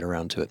by. We'll get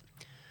around to it.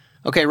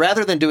 Okay,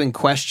 rather than doing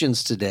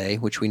questions today,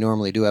 which we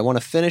normally do, I want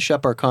to finish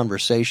up our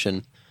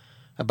conversation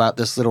about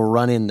this little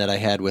run-in that I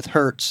had with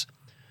Hertz,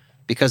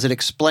 because it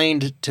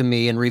explained to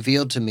me and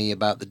revealed to me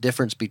about the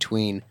difference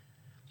between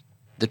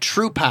the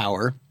true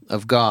power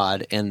of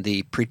God and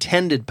the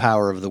pretended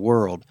power of the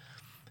world.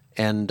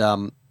 And,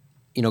 God,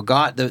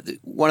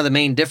 one of the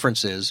main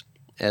differences,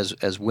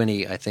 as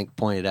Winnie, I think,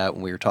 pointed out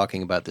when we were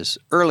talking about this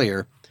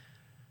earlier,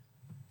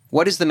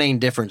 what is the main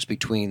difference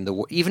between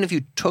even if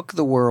you took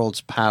the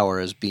world's power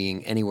as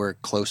being anywhere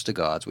close to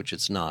God's, which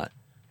it's not,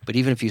 but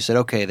even if you said,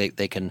 okay,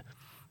 they can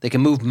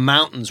move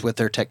mountains with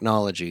their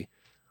technology,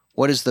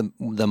 what is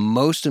the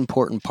most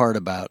important part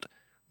about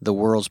the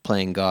world's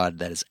playing God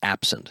that is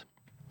absent?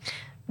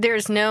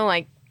 There's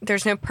no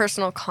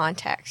personal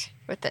contact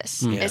with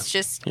this. Yeah. It's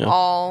just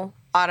all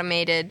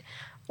automated,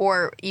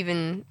 or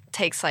even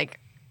takes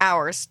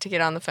hours to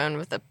get on the phone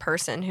with a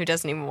person who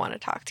doesn't even want to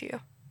talk to you.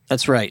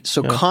 That's right.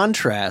 So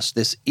contrast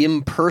this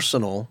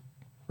impersonal,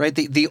 right?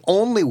 The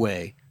only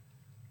way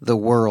the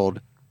world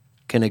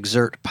can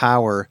exert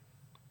power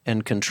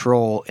and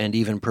control and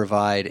even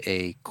provide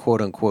a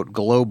quote-unquote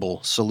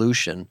global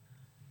solution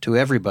to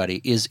everybody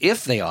is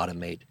if they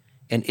automate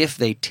and if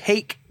they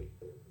take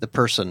the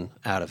person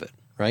out of it,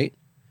 right?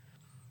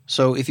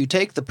 So if you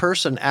take the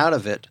person out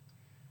of it,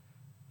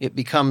 it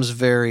becomes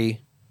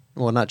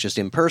not just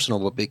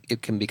impersonal, but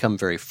it can become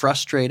very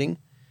frustrating.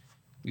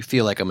 You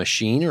feel like a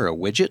machine or a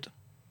widget,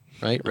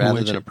 right,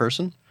 rather than a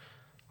person.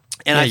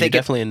 And I think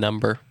you're definitely a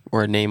number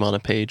or a name on a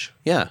page.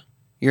 Yeah,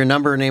 you're a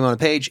number or name on a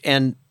page,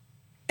 and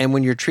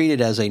when you're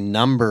treated as a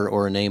number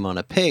or a name on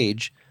a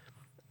page,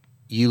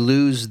 you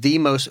lose the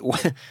most.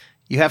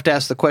 You have to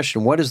ask the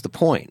question: what is the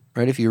point,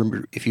 right? If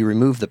you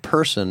remove the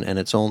person and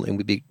it's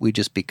only we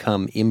just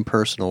become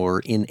impersonal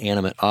or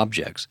inanimate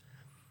objects,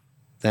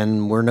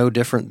 then we're no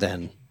different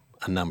than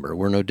a number.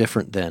 We're no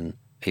different than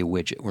a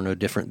widget. We're no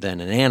different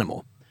than an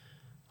animal.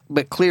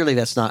 But clearly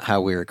that's not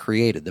how we were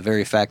created. The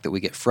very fact that we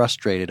get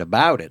frustrated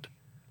about it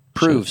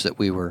proves that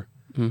we were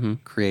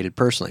created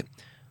personally.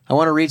 I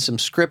want to read some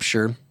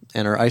scripture,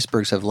 and our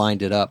icebergs have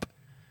lined it up,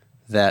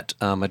 that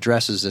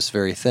addresses this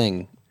very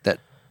thing, that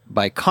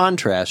by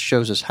contrast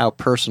shows us how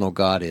personal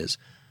God is.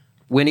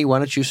 Winnie, why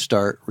don't you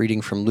start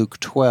reading from Luke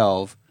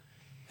 12,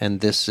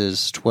 and this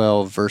is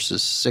 12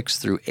 verses 6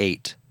 through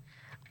 8.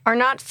 Are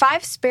not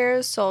 5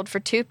 sparrows sold for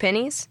 2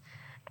 pennies?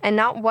 And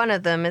not one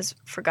of them is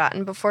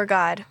forgotten before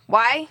God.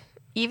 Why?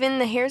 Even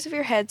the hairs of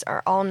your heads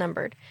are all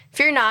numbered.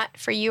 Fear not,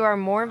 for you are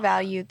more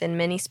valued than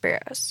many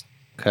sparrows.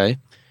 Okay.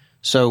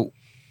 So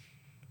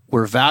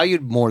we're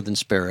valued more than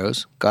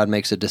sparrows. God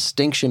makes a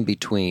distinction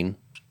between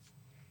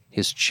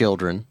his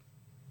children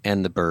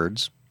and the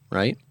birds,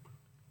 right?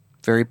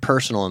 Very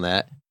personal in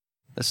that.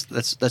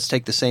 Let's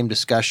take the same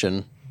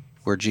discussion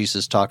where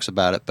Jesus talks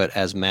about it, but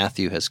as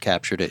Matthew has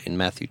captured it in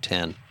Matthew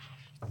 10.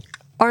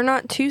 Are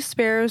not 2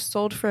 sparrows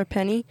sold for a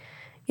penny?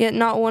 Yet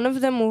not one of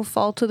them will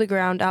fall to the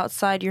ground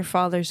outside your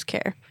Father's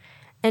care.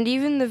 And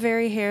even the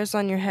very hairs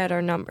on your head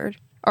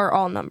are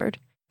all numbered.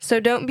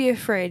 So don't be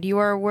afraid. You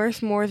are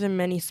worth more than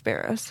many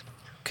sparrows.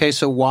 Okay,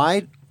 so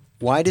why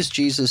does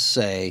Jesus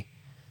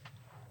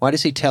why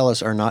does he tell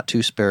us are not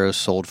 2 sparrows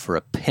sold for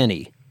a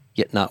penny,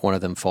 yet not one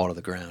of them fall to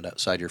the ground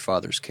outside your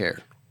Father's care?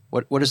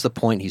 What is the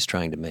point he's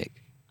trying to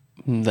make?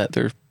 That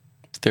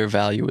their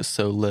value is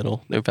so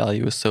little. Their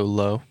value is so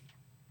low.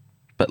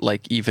 But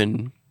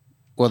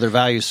well, their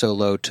value is so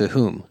low to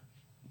whom?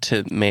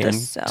 To man.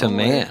 To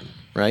man,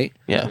 right?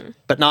 Yeah.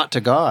 But not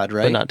to God,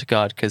 right? But not to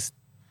God, because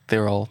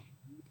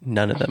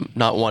none of them,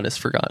 not one is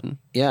forgotten.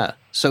 Yeah.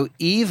 So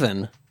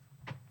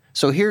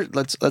here,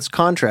 let's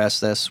contrast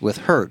this with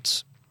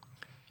Hertz.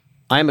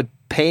 I'm a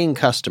paying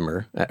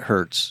customer at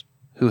Hertz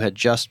who had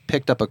just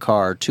picked up a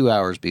car 2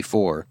 hours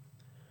before,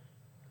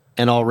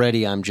 and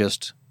already I'm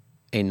just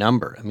a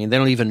number. I mean, they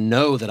don't even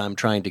know that I'm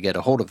trying to get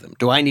a hold of them.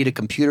 Do I need a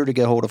computer to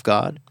get a hold of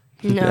God?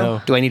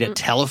 No. Do I need a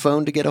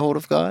telephone to get a hold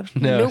of God?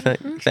 No, Nope.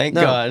 thank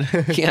No.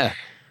 God. Yeah.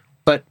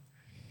 But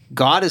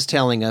God is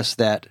telling us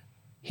that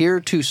here are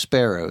 2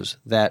 sparrows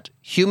that,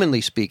 humanly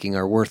speaking,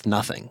 are worth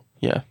nothing,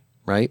 Yeah.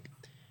 right?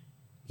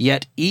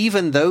 Yet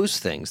even those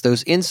things,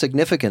 those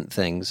insignificant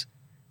things,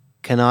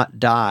 cannot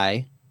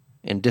die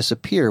and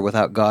disappear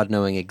without God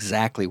knowing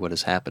exactly what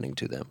is happening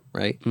to them,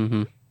 right?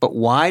 Mm-hmm. But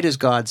why does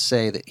God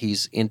say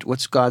that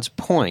what's God's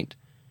point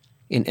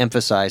in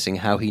emphasizing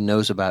how he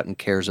knows about and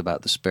cares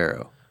about the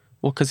sparrow?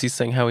 Well, because he's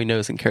saying how he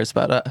knows and cares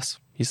about us.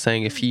 He's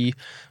saying if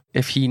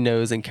he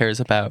knows and cares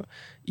about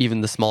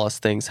even the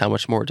smallest things, how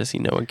much more does he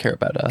know and care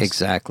about us?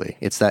 Exactly.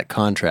 It's that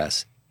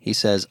contrast. He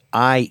says,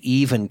 I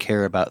even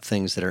care about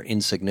things that are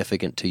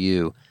insignificant to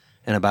you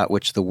and about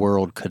which the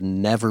world could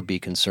never be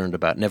concerned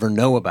about, never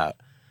know about.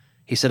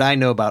 He said, I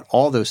know about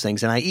all those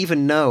things, and I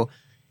even know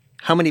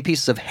how many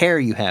pieces of hair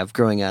you have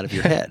growing out of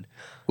your head,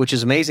 which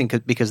is amazing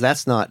because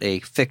that's not a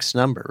fixed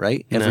number,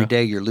 right? No. Every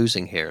day you're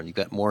losing hair and you've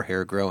got more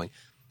hair growing.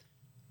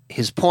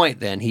 His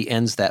point then, he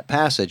ends that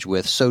passage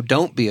with, so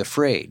don't be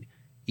afraid.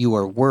 You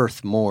are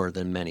worth more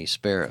than many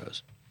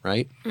sparrows,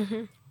 right?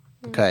 Mm-hmm.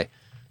 Okay.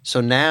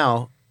 So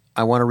now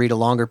I want to read a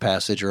longer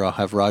passage, or I'll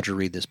have Roger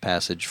read this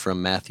passage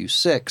from Matthew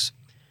 6.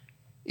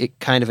 It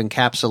kind of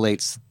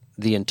encapsulates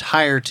the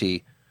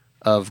entirety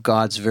of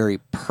God's very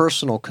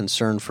personal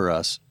concern for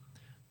us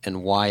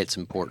and why it's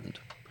important.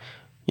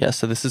 Yeah,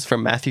 so this is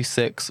from Matthew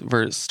 6,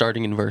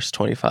 starting in verse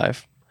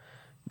 25.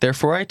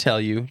 Therefore I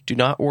tell you, do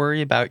not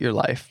worry about your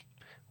life,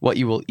 what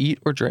you will eat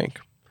or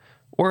drink,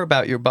 or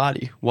about your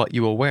body, what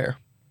you will wear.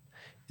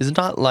 Is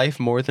not life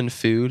more than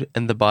food,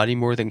 and the body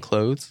more than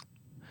clothes?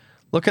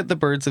 Look at the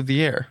birds of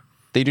the air.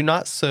 They do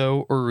not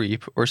sow or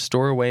reap or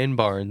store away in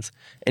barns,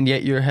 and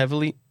yet your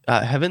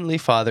heavenly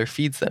Father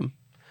feeds them.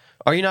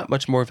 Are you not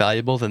much more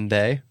valuable than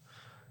they?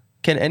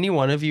 Can any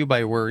one of you,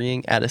 by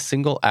worrying, add a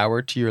single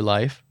hour to your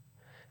life?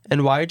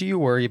 And why do you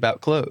worry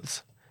about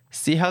clothes?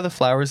 See how the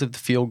flowers of the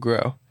field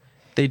grow.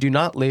 They do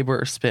not labor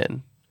or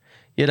spin.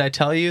 Yet I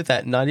tell you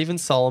that not even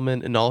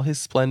Solomon in all his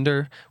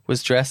splendor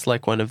was dressed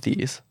like one of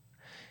these.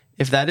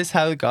 If that is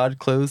how God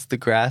clothes the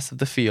grass of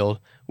the field,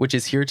 which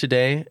is here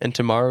today and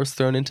tomorrow is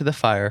thrown into the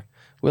fire,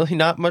 will he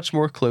not much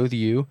more clothe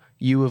you,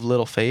 you of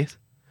little faith?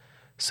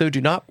 So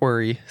do not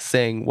worry,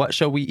 saying, what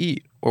shall we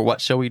eat, or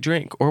what shall we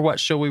drink, or what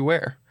shall we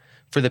wear?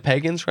 For the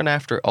pagans run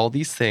after all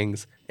these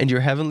things, and your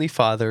heavenly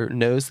Father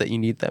knows that you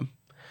need them.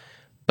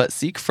 But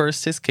seek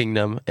first his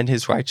kingdom and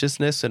his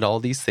righteousness, and all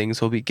these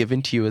things will be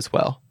given to you as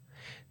well.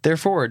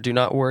 Therefore, do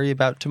not worry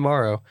about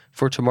tomorrow,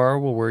 for tomorrow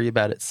will worry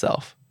about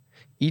itself.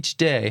 Each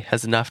day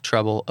has enough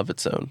trouble of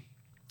its own.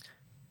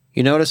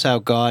 You notice how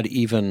God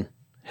even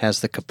has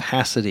the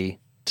capacity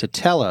to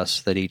tell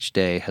us that each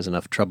day has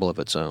enough trouble of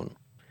its own.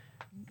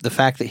 The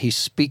fact that he's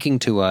speaking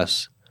to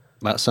us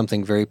about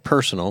something very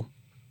personal,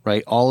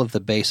 right? All of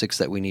the basics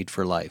that we need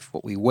for life,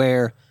 what we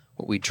wear,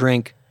 what we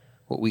drink,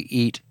 what we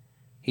eat.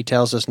 He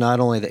tells us not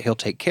only that he'll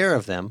take care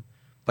of them,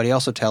 but he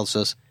also tells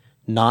us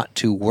not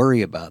to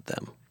worry about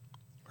them,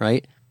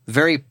 right?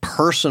 Very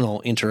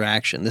personal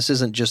interaction. This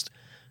isn't just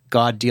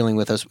God dealing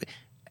with us.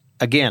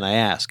 Again, I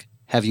ask,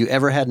 have you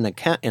ever had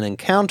an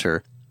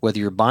encounter, whether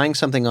you're buying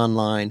something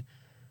online,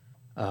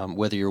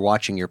 whether you're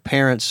watching your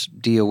parents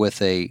deal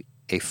with a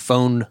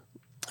phone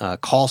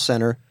call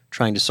center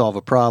trying to solve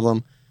a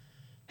problem,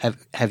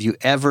 have you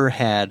ever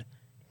had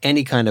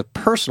any kind of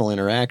personal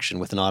interaction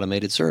with an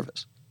automated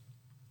service?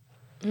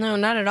 No,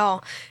 not at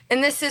all.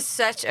 And this is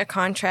such a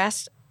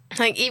contrast.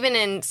 Like, even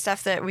in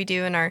stuff that we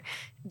do in our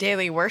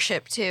daily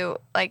worship, too,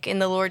 like in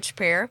the Lord's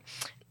Prayer.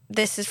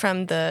 This is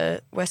from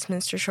the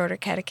Westminster Shorter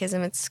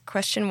Catechism. It's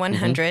question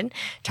 100,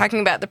 talking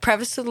about the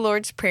preface to the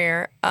Lord's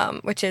Prayer,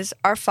 which is,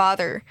 Our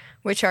Father,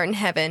 which art in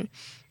heaven.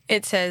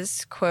 It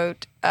says,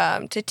 quote,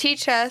 to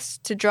teach us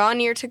to draw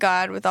near to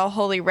God with all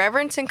holy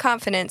reverence and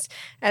confidence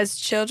as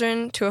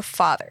children to a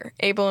Father,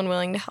 able and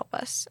willing to help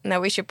us, and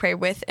that we should pray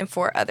with and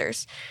for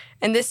others.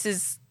 And this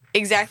is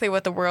exactly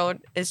what the world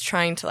is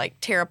trying to, like,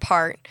 tear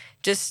apart,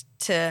 just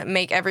to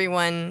make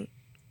everyone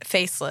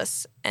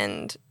faceless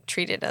and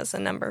treated as a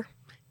number.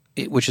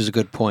 Which is a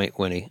good point,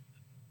 Winnie.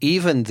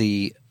 Even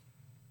the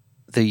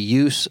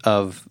use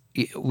of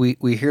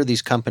we hear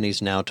these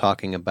companies now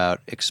talking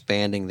about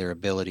expanding their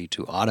ability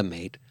to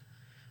automate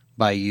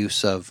by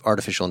use of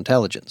artificial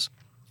intelligence,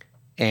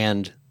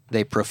 and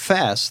they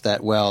profess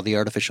that, well, the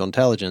artificial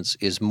intelligence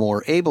is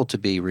more able to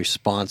be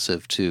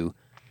responsive to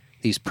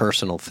these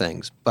personal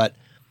things. But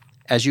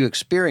as you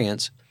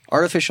experience,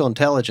 artificial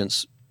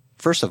intelligence,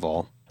 first of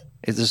all,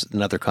 this is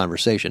another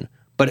conversation,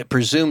 but it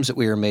presumes that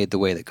we are made the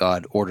way that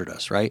God ordered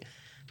us, right?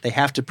 They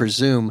have to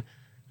presume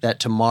that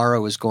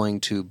tomorrow is going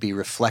to be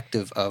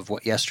reflective of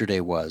what yesterday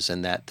was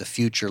and that the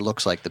future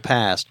looks like the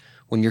past.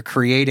 When you're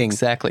creating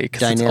exactly,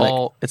 because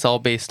it's all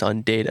based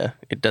on data.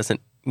 It doesn't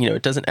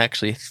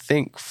actually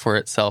think for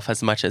itself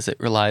as much as it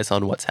relies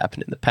on what's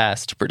happened in the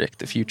past to predict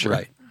the future.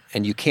 Right.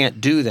 And you can't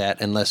do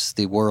that unless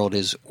the world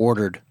is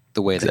ordered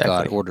the way that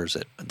God orders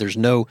it. There's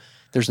no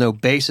There's no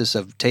basis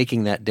of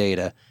taking that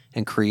data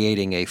and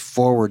creating a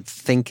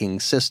forward-thinking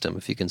system,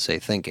 if you can say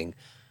thinking,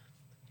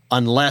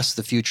 unless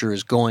the future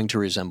is going to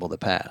resemble the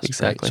past.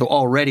 Exactly. Right? So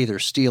already they're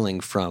stealing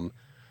from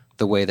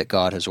the way that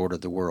God has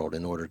ordered the world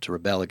in order to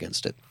rebel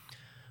against it.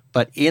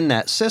 But in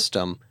that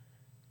system,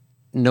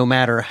 no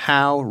matter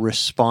how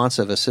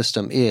responsive a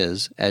system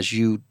is, as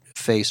you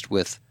faced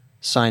with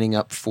signing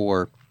up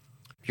for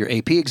your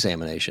AP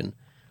examination,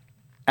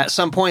 at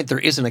some point there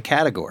isn't a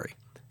category.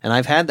 And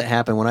I've had that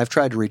happen when I've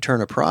tried to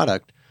return a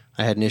product.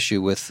 I had an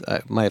issue with,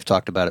 I might have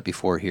talked about it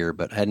before here,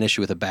 but I had an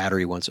issue with a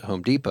battery once at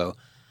Home Depot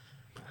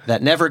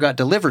that never got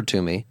delivered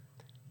to me,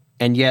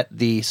 and yet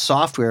the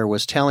software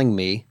was telling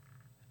me,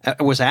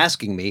 was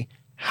asking me,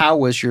 how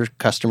was your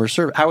customer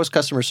service? How was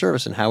customer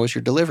service and how was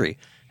your delivery?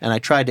 And I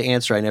tried to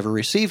answer, I never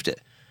received it.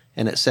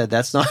 And it said,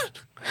 that's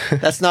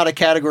not a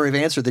category of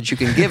answer that you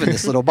can give in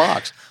this little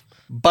box.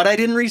 But I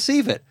didn't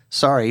receive it.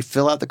 Sorry,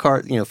 fill out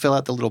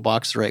the little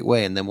box the right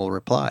way, and then we'll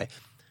reply.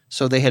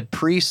 So they had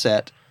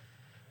preset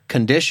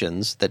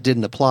conditions that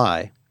didn't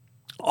apply.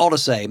 All to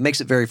say, it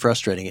makes it very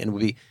frustrating, and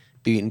would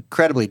be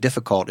incredibly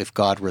difficult if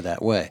God were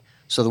that way.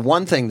 So the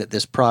one thing that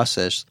this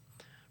process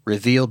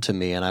revealed to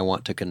me, and I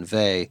want to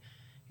convey,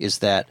 is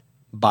that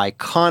by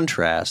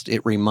contrast,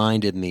 it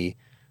reminded me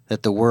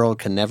that the world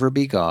can never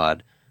be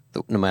God.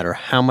 No matter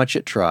how much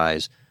it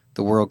tries,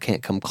 the world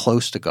can't come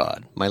close to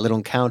God. My little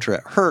encounter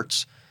at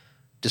Hertz,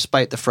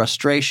 despite the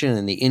frustration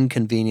and the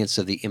inconvenience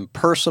of the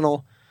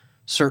impersonal,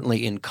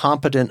 certainly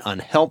incompetent,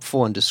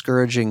 unhelpful, and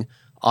discouraging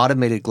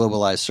automated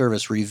globalized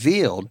service,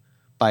 revealed,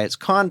 by its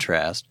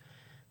contrast,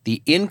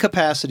 the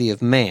incapacity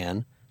of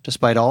man,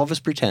 despite all of his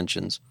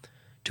pretensions,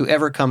 to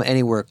ever come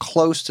anywhere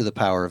close to the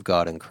power of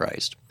God in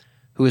Christ,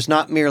 who is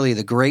not merely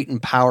the great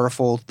and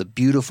powerful, the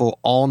beautiful,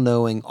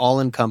 all-knowing,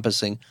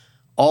 all-encompassing,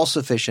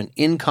 all-sufficient,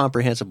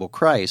 incomprehensible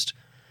Christ,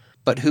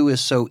 but who is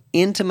so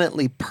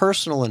intimately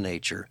personal in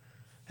nature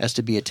as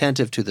to be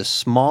attentive to the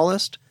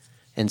smallest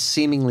and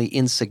seemingly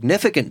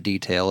insignificant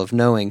detail of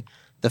knowing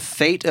the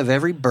fate of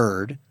every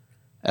bird,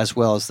 as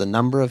well as the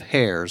number of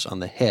hairs on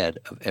the head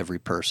of every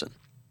person.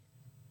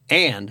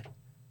 And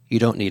you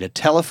don't need a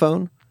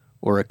telephone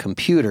or a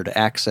computer to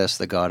access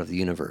the God of the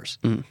universe.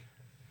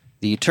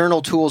 The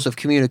eternal tools of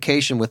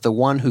communication with the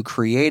one who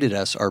created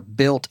us are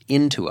built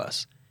into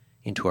us,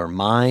 into our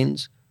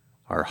minds,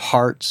 our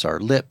hearts, our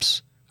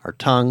lips, our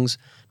tongues,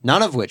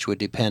 none of which would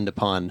depend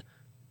upon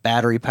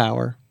battery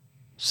power,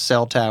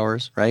 cell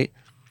towers, right?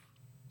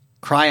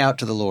 Cry out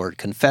to the Lord,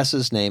 confess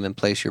his name, and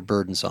place your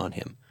burdens on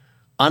him.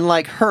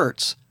 Unlike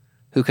Hertz,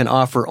 who can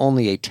offer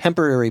only a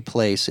temporary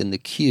place in the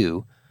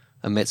queue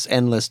amidst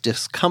endless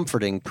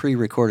discomforting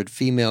pre-recorded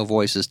female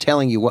voices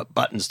telling you what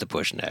buttons to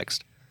push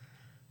next,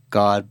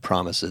 God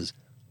promises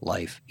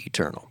life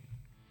eternal.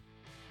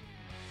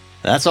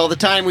 That's all the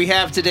time we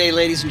have today,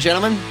 ladies and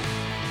gentlemen.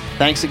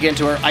 Thanks again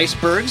to our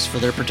icebergs for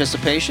their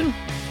participation,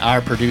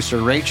 our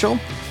producer Rachel,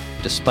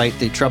 despite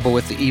the trouble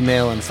with the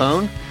email and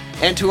phone,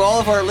 and to all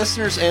of our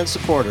listeners and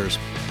supporters.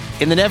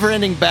 In the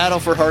never-ending battle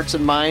for hearts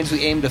and minds,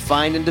 we aim to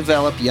find and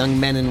develop young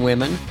men and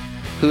women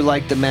who,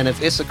 like the men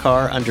of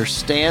Issachar,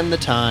 understand the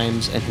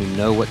times and who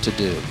know what to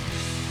do.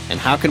 And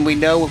how can we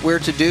know what we're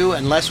to do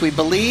unless we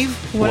believe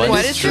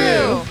What is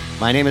true?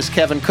 My name is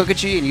Kevin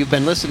Kokaji, and you've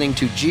been listening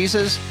to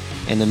Jesus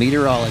and the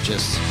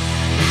Meteorologists.